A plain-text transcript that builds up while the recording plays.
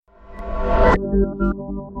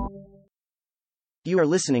You are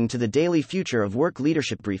listening to the daily Future of Work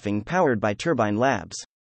Leadership Briefing powered by Turbine Labs.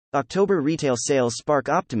 October retail sales spark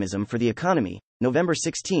optimism for the economy, November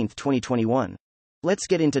 16, 2021. Let's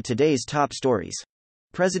get into today's top stories.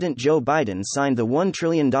 President Joe Biden signed the $1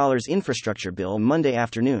 trillion infrastructure bill Monday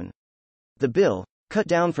afternoon. The bill, cut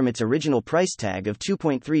down from its original price tag of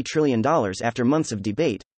 $2.3 trillion after months of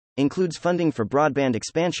debate, includes funding for broadband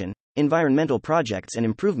expansion, environmental projects, and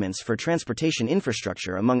improvements for transportation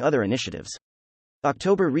infrastructure, among other initiatives.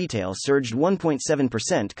 October retail surged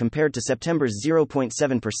 1.7% compared to September's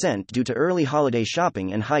 0.7% due to early holiday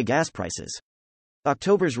shopping and high gas prices.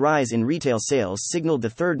 October's rise in retail sales signaled the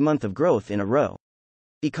third month of growth in a row.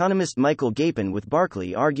 Economist Michael Gapin with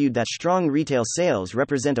Barclay argued that strong retail sales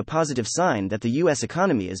represent a positive sign that the U.S.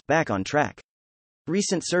 economy is back on track.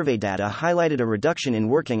 Recent survey data highlighted a reduction in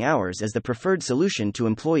working hours as the preferred solution to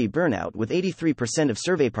employee burnout, with 83% of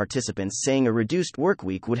survey participants saying a reduced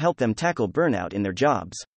workweek would help them tackle burnout in their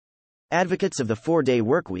jobs. Advocates of the 4-day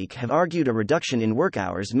workweek have argued a reduction in work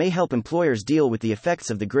hours may help employers deal with the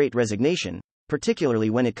effects of the Great Resignation,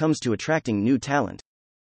 particularly when it comes to attracting new talent.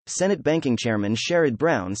 Senate Banking Chairman Sherrod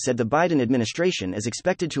Brown said the Biden administration is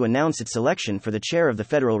expected to announce its selection for the chair of the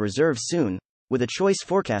Federal Reserve soon, with a choice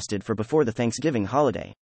forecasted for before the Thanksgiving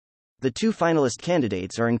holiday. The two finalist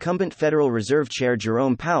candidates are incumbent Federal Reserve Chair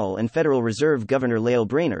Jerome Powell and Federal Reserve Governor Lael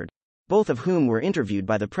Brainerd, both of whom were interviewed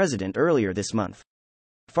by the president earlier this month.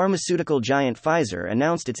 Pharmaceutical giant Pfizer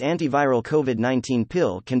announced its antiviral COVID-19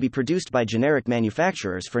 pill can be produced by generic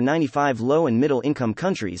manufacturers for 95 low- and middle-income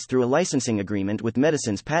countries through a licensing agreement with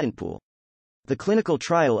Medicines Patent Pool. The clinical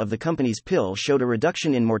trial of the company's pill showed a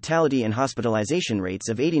reduction in mortality and hospitalization rates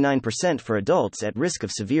of 89% for adults at risk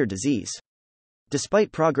of severe disease.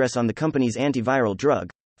 Despite progress on the company's antiviral drug,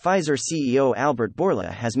 Pfizer CEO Albert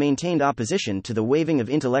Bourla has maintained opposition to the waiving of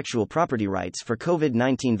intellectual property rights for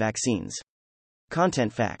COVID-19 vaccines.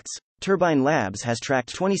 Content facts. Turbine Labs has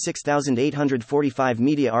tracked 26,845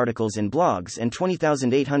 media articles and blogs and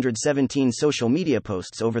 20,817 social media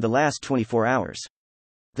posts over the last 24 hours.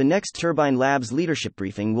 The next Turbine Labs leadership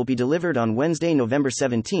briefing will be delivered on Wednesday, November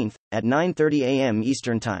 17, at 9:30 a.m.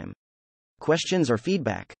 Eastern Time. Questions or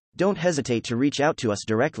feedback? Don't hesitate to reach out to us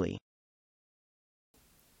directly.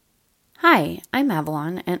 Hi, I'm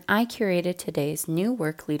Avalon, and I curated today's new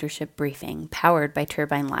work leadership briefing powered by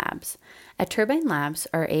Turbine Labs. At Turbine Labs,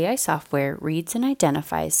 our AI software reads and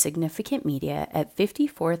identifies significant media at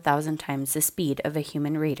 54,000 times the speed of a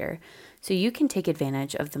human reader, so you can take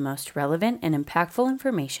advantage of the most relevant and impactful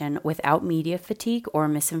information without media fatigue or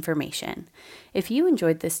misinformation. If you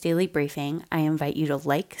enjoyed this daily briefing, I invite you to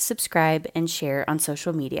like, subscribe, and share on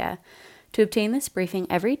social media. To obtain this briefing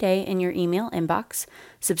every day in your email inbox,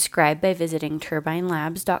 subscribe by visiting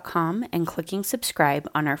turbinelabs.com and clicking subscribe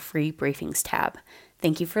on our free briefings tab.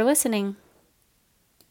 Thank you for listening.